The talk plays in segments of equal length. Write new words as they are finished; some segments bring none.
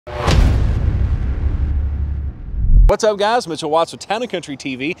What's up, guys? Mitchell Watts with Town & Country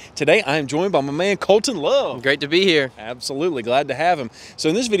TV. Today I am joined by my man Colton Love. Great to be here. Absolutely, glad to have him. So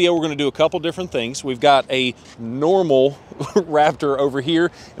in this video we're going to do a couple different things. We've got a normal Raptor over here,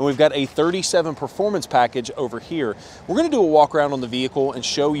 and we've got a 37 performance package over here. We're going to do a walk around on the vehicle and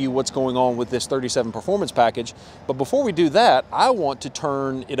show you what's going on with this 37 performance package. But before we do that, I want to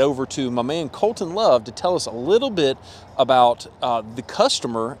turn it over to my man Colton Love to tell us a little bit about the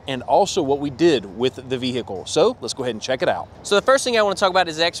customer and also what we did with the vehicle. So let's go ahead and check it out. So the first thing I want to talk about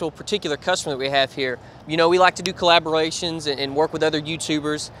is the actual particular customer that we have here. You know, we like to do collaborations and work with other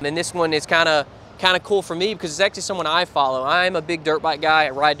YouTubers. And this one is kind of cool for me because it's actually someone I follow. I'm a big dirt bike guy. I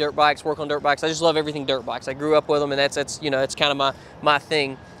ride dirt bikes, work on dirt bikes. I just love everything dirt bikes. I grew up with them, and that's kind of my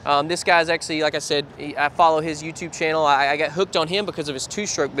thing. This guy's actually, like I said, I follow his YouTube channel. I got hooked on him because of his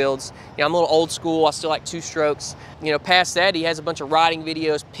two-stroke builds. You know, I'm a little old school. I still like two-strokes. You know, past that, he has a bunch of riding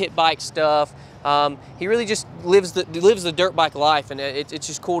videos, pit bike stuff. He really just lives the dirt bike life, and it's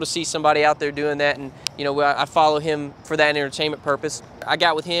just cool to see somebody out there doing that. And you know, I follow him for that entertainment purpose. I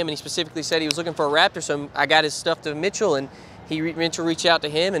got with him, and he specifically said he was looking for a Raptor, so I got his stuff to Mitchell, and Mitchell reached out to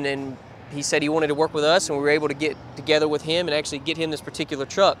him, and then he said he wanted to work with us, and we were able to get together with him and actually get him this particular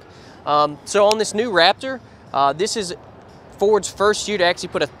truck. So on this new Raptor, this is Ford's first year to actually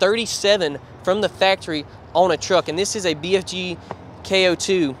put a 37 from the factory on a truck, and this is a BFG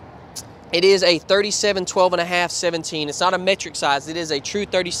KO2. It is a 37 12.5 17. It's not a metric size. It is a true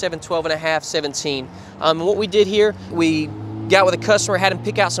 37 12.5 17. And what we did here, we got with a customer, had him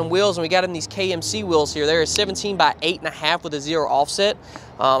pick out some wheels, and we got him these KMC wheels here. They're a 17 by 8.5 with a 0 offset.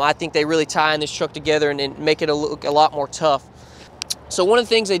 I think they really tie in this truck together and make it look a lot more tough. So one of the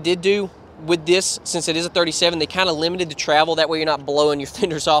things they did do with this, since it is a 37, they kind of limited the travel. That way you're not blowing your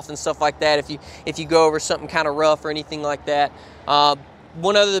fenders off and stuff like that if you go over something kind of rough or anything like that.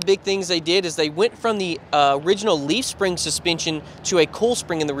 One of the big things they did is they went from the original leaf spring suspension to a coil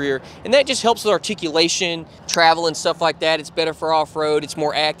spring in the rear, and that just helps with articulation, travel, and stuff like that. It's better for off-road. It's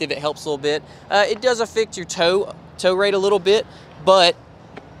more active. It helps a little bit. It does affect your tow rate a little bit, but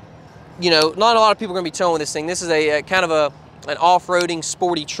you know, not a lot of people are going to be towing this thing. This is a kind of an off-roading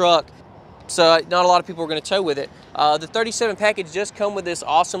sporty truck, so not a lot of people are going to tow with it. The 37 package does come with this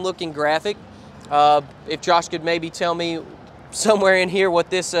awesome-looking graphic. If Josh could maybe tell me somewhere in here what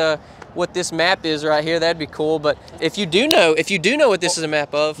this map is right here, that'd be cool. But if you do know what this is a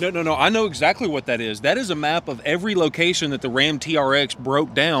map of. No, I know exactly what that is. That is a map of every location that the Ram TRX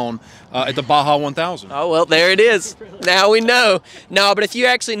broke down at the Baja 1000. Oh, well, there it is. Now we know. No, but if you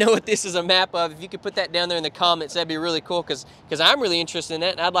actually know what this is a map of, if you could put that down there in the comments, that'd be really cool, because I'm really interested in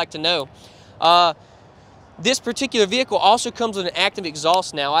that, and I'd like to know. This particular vehicle also comes with an active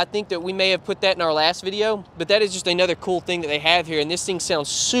exhaust now. I think that we may have put that in our last video, but that is just another cool thing that they have here, and this thing sounds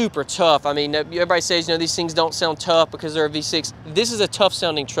super tough. I mean, everybody says, you know, these things don't sound tough because they're a V6. This is a tough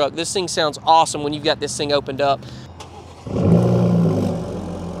sounding truck. This thing sounds awesome when you've got this thing opened up.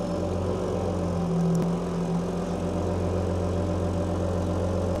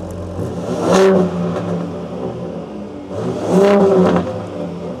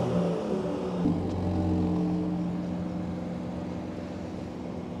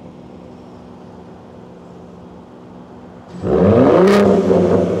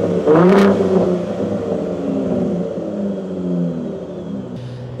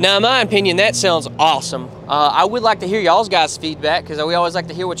 Now, in my opinion, that sounds awesome. I would like to hear y'all's guys' feedback, because we always like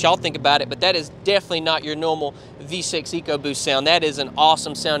to hear what y'all think about it, but that is definitely not your normal V6 EcoBoost sound. That is an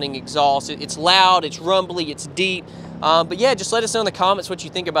awesome sounding exhaust. It's loud, it's rumbly, it's deep. But yeah, just let us know in the comments what you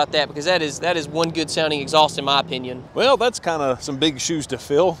think about that, because that is one good sounding exhaust in my opinion. Well, that's kind of some big shoes to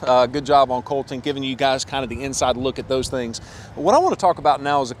fill. Good job on Colton giving you guys kind of the inside look at those things. What I want to talk about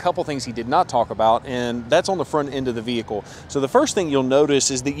now is a couple things he did not talk about, and that's on the front end of the vehicle. So the first thing you'll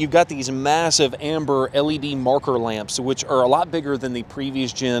notice is that you've got these massive amber LED marker lamps, which are a lot bigger than the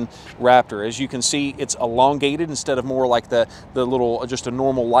previous gen Raptor. As you can see, it's elongated instead of more like the little, just a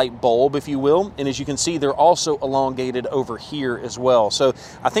normal light bulb, if you will. And as you can see, they're also elongated over here as well. So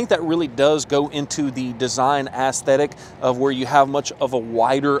I think that really does go into the design aesthetic of where you have much of a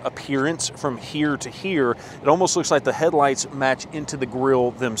wider appearance from here to here. It almost looks like the headlights match into the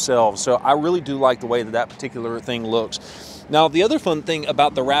grille themselves. So I really do like the way that particular thing looks. Now, the other fun thing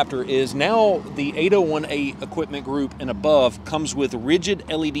about the Raptor is now the 801 1A equipment group and above comes with rigid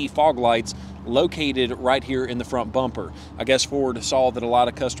LED fog lights located right here in the front bumper. I guess Ford saw that a lot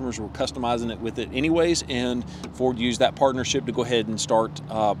of customers were customizing it with it anyways, and Ford used that partnership to go ahead and start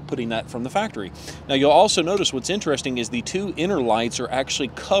putting that from the factory. Now you'll also notice what's interesting is the two inner lights are actually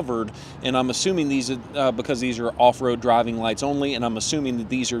covered, and I'm assuming these are because these are off-road driving lights only, and I'm assuming that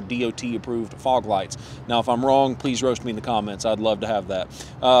these are DOT approved fog lights. Now if I'm wrong, please roast me in the comments. I'd love to have that.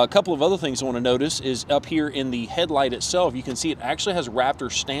 A couple of other things I want to notice is up here in the headlight itself, you can see it actually has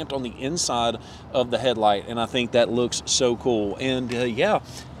Raptor stamped on the inside of the headlight, and I think that looks so cool. And yeah,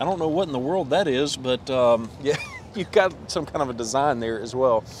 I don't know what in the world that is, but yeah, you've got some kind of a design there as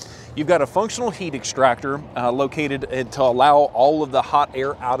well. You've got a functional heat extractor located to allow all of the hot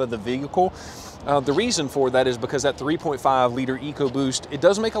air out of the vehicle. The reason for that is because that 3.5 liter EcoBoost, it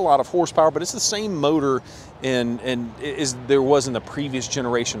does make a lot of horsepower, but it's the same motor as there was in the previous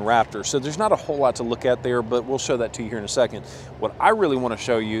generation Raptor. So there's not a whole lot to look at there, but we'll show that to you here in a second. What I really want to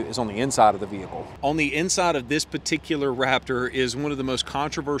show you is on the inside of the vehicle. On the inside of this particular Raptor is one of the most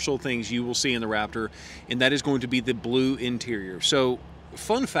controversial things you will see in the Raptor, and that is going to be the blue interior. So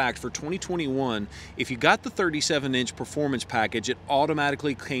fun fact for 2021, if you got the 37-inch performance package, it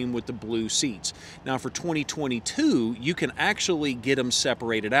automatically came with the blue seats. Now for 2022, you can actually get them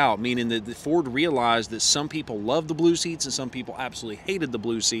separated out, meaning that Ford realized that some people love the blue seats and some people absolutely hated the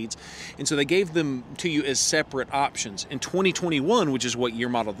blue seats, and so they gave them to you as separate options. In 2021, which is what year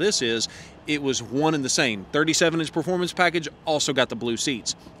model this is, it was one and the same. 37-inch performance package also got the blue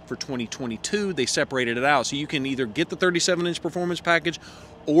seats. For 2022, they separated it out. So you can either get the 37-inch performance package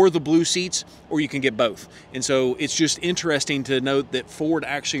or the blue seats, or you can get both. And so it's just interesting to note that Ford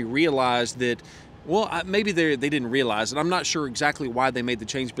actually realized that, well, maybe they didn't realize it. I'm not sure exactly why they made the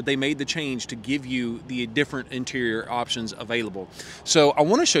change, but they made the change to give you the different interior options available. So I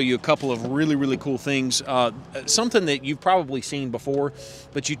want to show you a couple of really, really cool things. Something that you've probably seen before,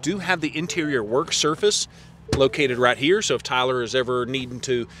 but you do have the interior work surface located right here. So if Tyler is ever needing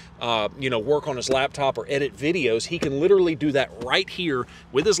to you know, work on his laptop or edit videos, he can literally do that right here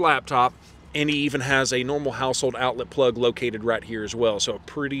with his laptop, and he even has a normal household outlet plug located right here as well. So a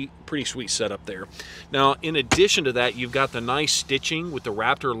pretty sweet setup there. Now in addition to that, you've got the nice stitching with the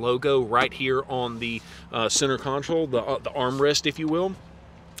Raptor logo right here on the center console, the armrest, if you will.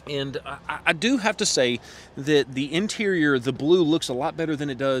 And I do have to say that the interior, the blue, looks a lot better than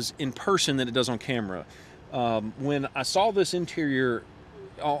it does in person than it does on camera. When I saw this interior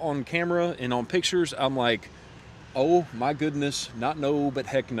on camera and on pictures, I'm like, oh my goodness, not no, but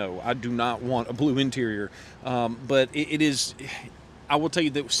heck no. I do not want a blue interior. But it is, I will tell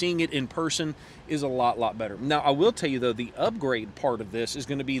you that seeing it in person is a lot better. Now, I will tell you though, the upgrade part of this is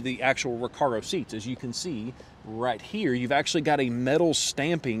going to be the actual Recaro seats. As you can see right here, you've actually got a metal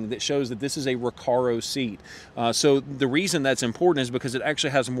stamping that shows that this is a Recaro seat. So the reason that's important is because it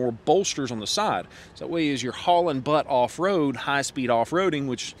actually has more bolsters on the side. So that way as you're hauling butt off-road, high-speed off-roading,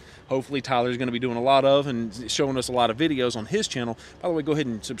 which hopefully Tyler's going to be doing a lot of and showing us a lot of videos on his channel. By the way, go ahead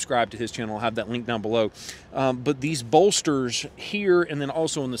and subscribe to his channel. I'll have that link down below. But these bolsters here and then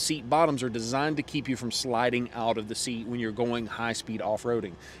also on the seat bottoms are designed to keep you from sliding out of the seat when you're going high-speed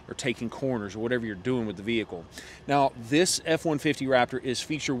off-roading or taking corners or whatever you're doing with the vehicle. Now, this F-150 Raptor is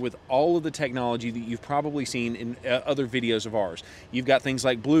featured with all of the technology that you've probably seen in other videos of ours. You've got things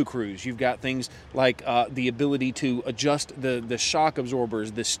like Blue Cruise. You've got things like the ability to adjust the shock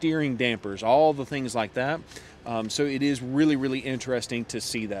absorbers, the steering dampers, all the things like that. So it is really interesting to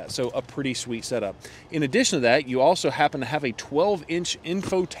see that. So a pretty sweet setup. In addition to that, you also happen to have a 12-inch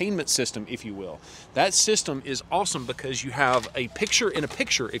infotainment system, if you will. That system is awesome because you have a picture in a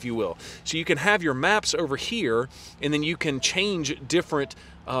picture, if you will. So you can have your maps over here, and then you can change different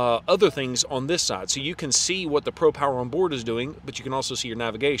other things on this side. So you can see what the Pro Power on board is doing, but you can also see your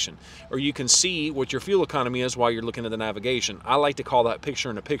navigation. Or you can see what your fuel economy is while you're looking at the navigation. I like to call that picture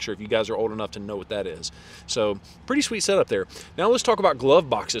in a picture if you guys are old enough to know what that is. So pretty sweet setup there. Now let's talk about glove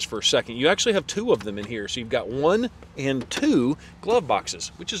boxes for a second. You actually have two of them in here. So you've got 1 and 2 glove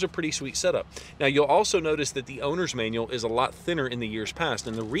boxes, which is a pretty sweet setup. Now you'll also notice that the owner's manual is a lot thinner in the years past.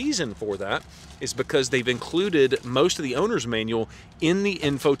 And the reason for that is because they've included most of the owner's manual in the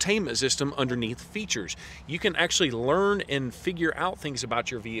infotainment system underneath features. You can actually learn and figure out things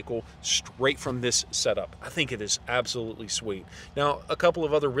about your vehicle straight from this setup. I think it is absolutely sweet. Now, a couple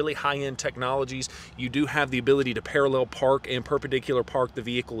of other really high-end technologies. You do have the ability to parallel park and perpendicular park the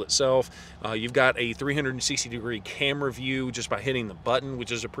vehicle itself. You've got a 360-degree camera view just by hitting the button,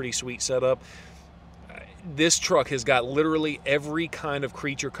 which is a pretty sweet setup. This truck has got literally every kind of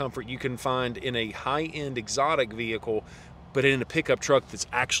creature comfort you can find in a high-end exotic vehicle, but in a pickup truck that's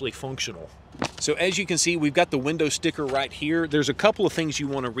actually functional. So as you can see, we've got the window sticker right here. There's a couple of things you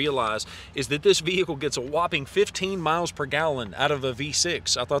want to realize is that this vehicle gets a whopping 15 miles per gallon out of a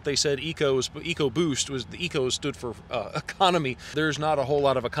V6. I thought they said Eco Boost was, the Eco stood for economy. There's not a whole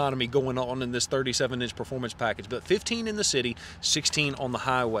lot of economy going on in this 37-inch performance package, but 15 in the city, 16 on the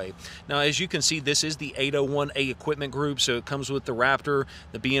highway. Now, as you can see, this is the 801A equipment group, so it comes with the Raptor,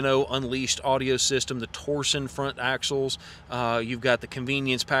 the B&O Unleashed audio system, the Torsen front axles, you've got the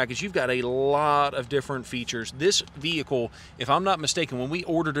convenience package, you've got a lot of different features. This vehicle, if I'm not mistaken, when we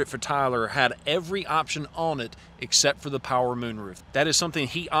ordered it for Tyler, had every option on it except for the power moonroof. That is something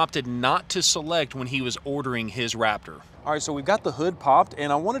he opted not to select when he was ordering his Raptor. All right, so we've got the hood popped,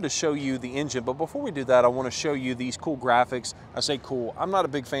 and I wanted to show you the engine, but before we do that, I want to show you these cool graphics. I say cool, I'm not a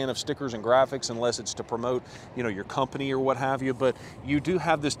big fan of stickers and graphics unless it's to promote, you know, your company or what have you, but you do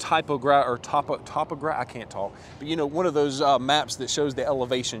have this topograph, I can't talk, but you know, one of those maps that shows the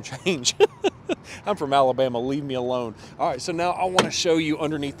elevation change. I'm from Alabama, leave me alone. All right, so now I want to show you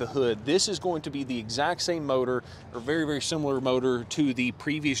underneath the hood. This is going to be the exact same motor, or very, very similar motor to the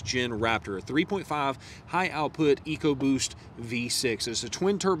previous gen Raptor, a 3.5 high output EcoBoost V6. It's a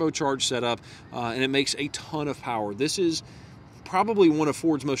twin turbocharged setup, and it makes a ton of power. This is probably one of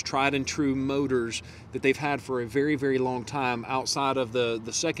Ford's most tried and true motors that they've had for a very, very long time. Outside of the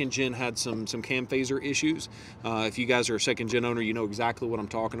second gen had some cam phaser issues. If you guys are a second gen owner, you know exactly what I'm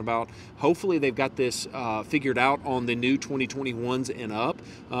talking about. Hopefully they've got this figured out on the new 2021s and up,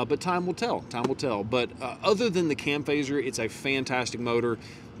 but time will tell, But other than the cam phaser, it's a fantastic motor.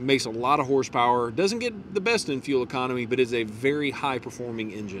 Makes a lot of horsepower, doesn't get the best in fuel economy, but is a very high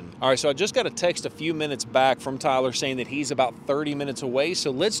performing engine. All right, so I just got a text a few minutes back from Tyler saying that he's about 30 minutes away, so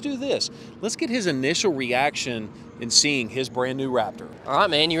let's do this. Let's get his initial reaction in seeing his brand new Raptor. All right,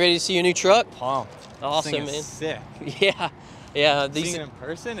 man, you ready to see your new truck? Pumped. Awesome, man. Sick. Yeah. Seeing it in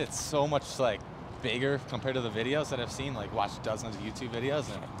person, it's so much like bigger compared to the videos that I've seen, like watched dozens of YouTube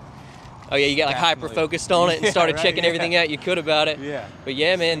videos. And oh yeah, you got like hyper focused on it and started checking everything out you could about it. Yeah. But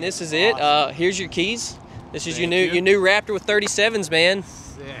yeah, man, this is it. Here's your keys. This is your Thank new Raptor with 37s, man.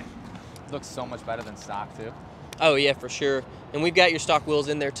 Sick. Looks so much better than stock too. Oh yeah, for sure. And we've got your stock wheels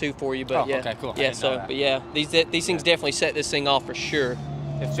in there too for you. But yeah, okay, cool. Yeah, so but yeah, these things definitely set this thing off for sure.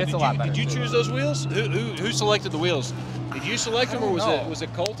 It fits a lot better. Did you choose those wheels? Who selected the wheels? Did you select them, or was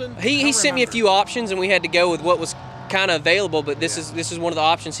it Colton? He sent me a few options, and we had to go with what was kind of available. But this is one of the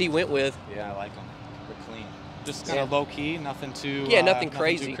options he went with. Yeah, I like them. They're clean. Just kind of low key, nothing too. Nothing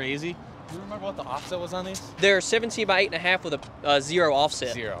crazy. Too crazy. Do you remember what the offset was on these? They're 17 by 8.5 with a 0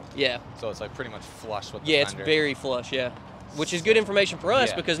 offset. 0. Yeah. So it's like pretty much flush with the fender. It's very flush. Yeah. Which is good information for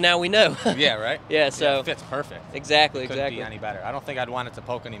us because now we know. Yeah, right? Yeah, so it fits perfect. Exactly, Couldn't be any better. I don't think I'd want it to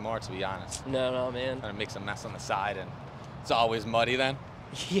poke anymore, to be honest. No, man. And it makes a mess on the side, and it's always muddy then.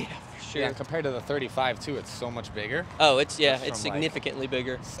 Yeah, for sure. Yeah, compared to the 35 too, it's so much bigger. Oh, it's significantly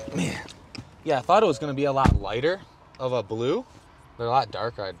bigger. Man. Yeah, I thought it was going to be a lot lighter of a blue. They're a lot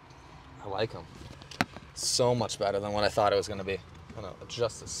darker. I like them. So much better than what I thought it was going to be. I'm going to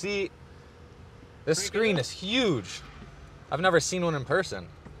adjust the seat. This screen is huge. I've never seen one in person.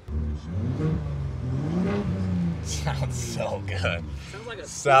 Sounds so good.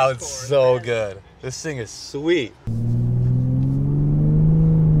 Sounds so good. This thing is sweet.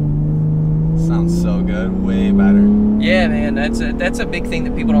 Sounds so good. Way better. Yeah, man. That's a big thing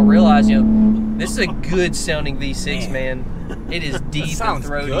that people don't realize. You know, this is a good sounding V6, man. It is deep and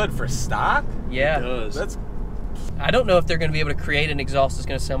throaty. Sounds good for stock. Yeah. It does. I don't know if they're going to be able to create an exhaust that's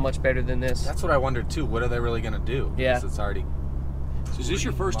going to sound much better than this. That's what I wondered too. What are they really going to do? Yeah. Because it's already. So is this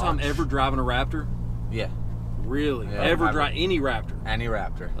your first time ever driving a Raptor? Yeah. Really? Yeah, Ever drive any Raptor? Any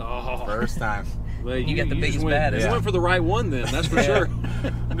Raptor. Oh. First time. Well, you got the biggest, baddest. You went for the right one then, that's for sure.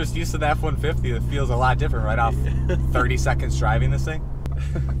 I'm just used to the F-150. It feels a lot different right off 30 seconds driving this thing.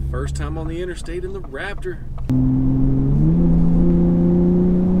 First time on the interstate in the Raptor.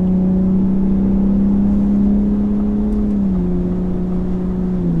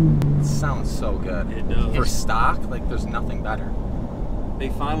 It sounds so good. It does. For stock, like there's nothing better. They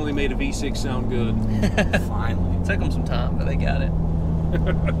finally made a V6 sound good. Finally. It took them some time, but they got it.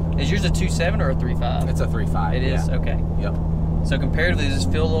 Is yours a 2.7 or a 3.5? It's a 3.5. It is? Yeah. Okay. Yep. So comparatively, does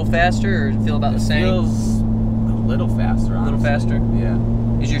this feel a little faster or does it feel about the same? It feels a little faster, honestly. A little faster?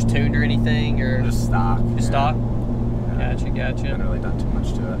 Yeah. Is yours tuned or anything? Or just stock. Just stock? Yeah. Gotcha. Haven't really done too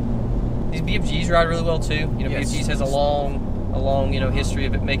much to it. These BFGs ride really well too. You know, Yes. BFGs has a long history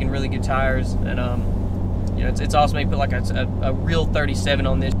of it making really good tires, and you know, it's awesome. They put like a real 37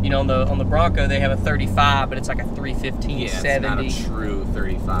 on this. You know, on the Bronco they have a 35, but it's like a 315 yeah, 70. It's not a true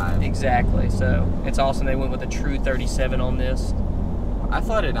 35. Exactly. So it's awesome they went with a true 37 on this. I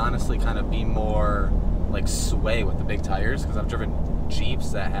thought it'd honestly kind of be more like sway with the big tires, because I've driven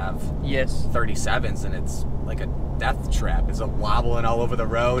Jeeps that have Yes. 37s and it's like a death trap. It's a wobbling all over the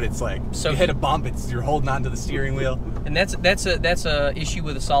road. It's like, So you hit a bump, you're holding onto the steering wheel. And that's a issue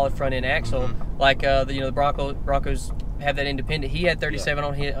with a solid front end axle. Like the Broncos have that independent. He had 37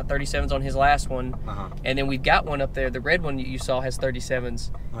 on his 37s on his last one, and then we've got one up there. The red one you saw has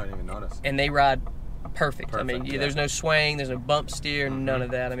 37s. Oh, I didn't even notice. And they ride perfect. I mean, yeah. there's no swaying, there's no bump steer, none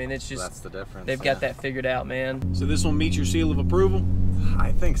of that. I mean, it's just That's the difference. they've got that figured out, man. So this one meets your seal of approval?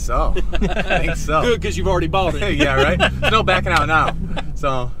 I think so. I think so. Good, because you've already bought it. Yeah, right? There's no backing out now.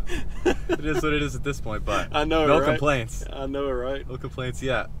 So it is what it is at this point, but I know, no right? complaints. I know it, right? No complaints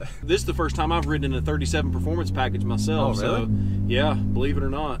yet. This is the first time I've ridden in a 37 performance package myself. Oh, really? So, yeah, believe it or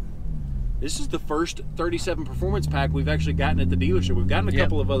not. This is the first 37 performance pack we've actually gotten at the dealership. We've gotten a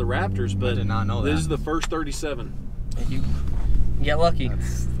couple of other Raptors, but I did not know that. This is the first 37. And you got lucky.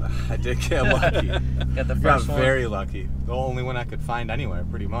 I did get lucky. Got the Got first one. very lucky. The only one I could find anywhere,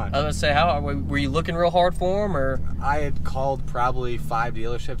 pretty much. I was gonna say, how were you looking real hard for him, or? I had called probably 5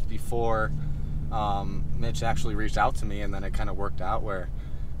 dealerships before Mitch actually reached out to me, and then it kind of worked out where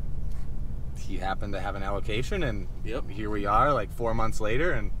he happened to have an allocation, and here we are, like 4 months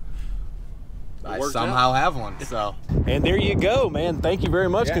later, and I somehow have one. So, and there you go, man. Thank you very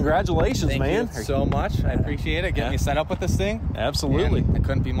much. Yeah. Congratulations, Thank man. you so much. I appreciate it. Getting me set up with this thing. Absolutely. And I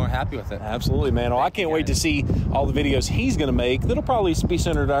couldn't be more happy with it. Absolutely, man. Well, I can't wait to see all the videos he's going to make. That'll probably be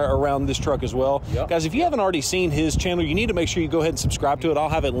centered around this truck as well. Yep. Guys, if you haven't already seen his channel, you need to make sure you go ahead and subscribe to it. I'll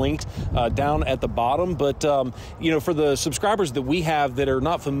have it linked down at the bottom. But, you know, for the subscribers that we have that are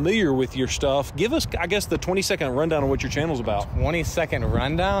not familiar with your stuff, give us, I guess, the 20-second rundown on what your channel's about. 20-second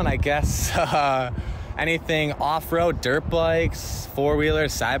rundown, I guess. Anything off-road, dirt bikes,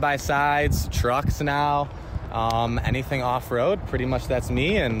 four-wheelers, side-by-sides, trucks now. Anything off-road, pretty much that's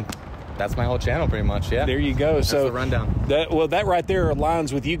me, and that's my whole channel pretty much, yeah. There you go. That's So the rundown. That right there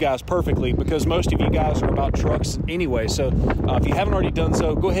aligns with you guys perfectly, because most of you guys are about trucks anyway. So if you haven't already done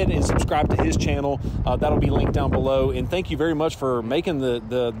so, go ahead and subscribe to his channel. That'll be linked down below. And thank you very much for making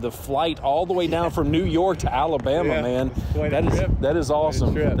the flight all the way down from New York to Alabama, man. That is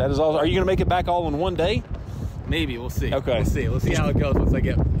awesome. That is awesome. Are you going to make it back all in one day? Maybe, we'll see. Okay. We'll see how it goes once I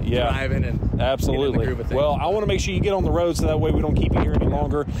get driving and absolutely. get in the groove of things. Well, I want to make sure you get on the road so that way we don't keep you here any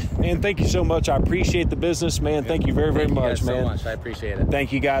longer. And thank you so much. I appreciate the business, man. Thank you very, very much, man. Thank you so much. I appreciate it.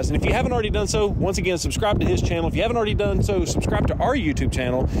 Thank you, guys. And if you haven't already done so, once again, subscribe to his channel. If you haven't already done so, subscribe to our YouTube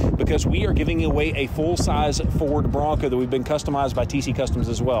channel, because we are giving away a full-size Ford Bronco that we've been customized by TC Customs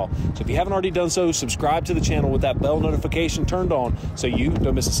as well. So if you haven't already done so, subscribe to the channel with that bell notification turned on so you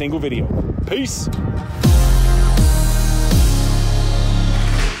don't miss a single video. Peace.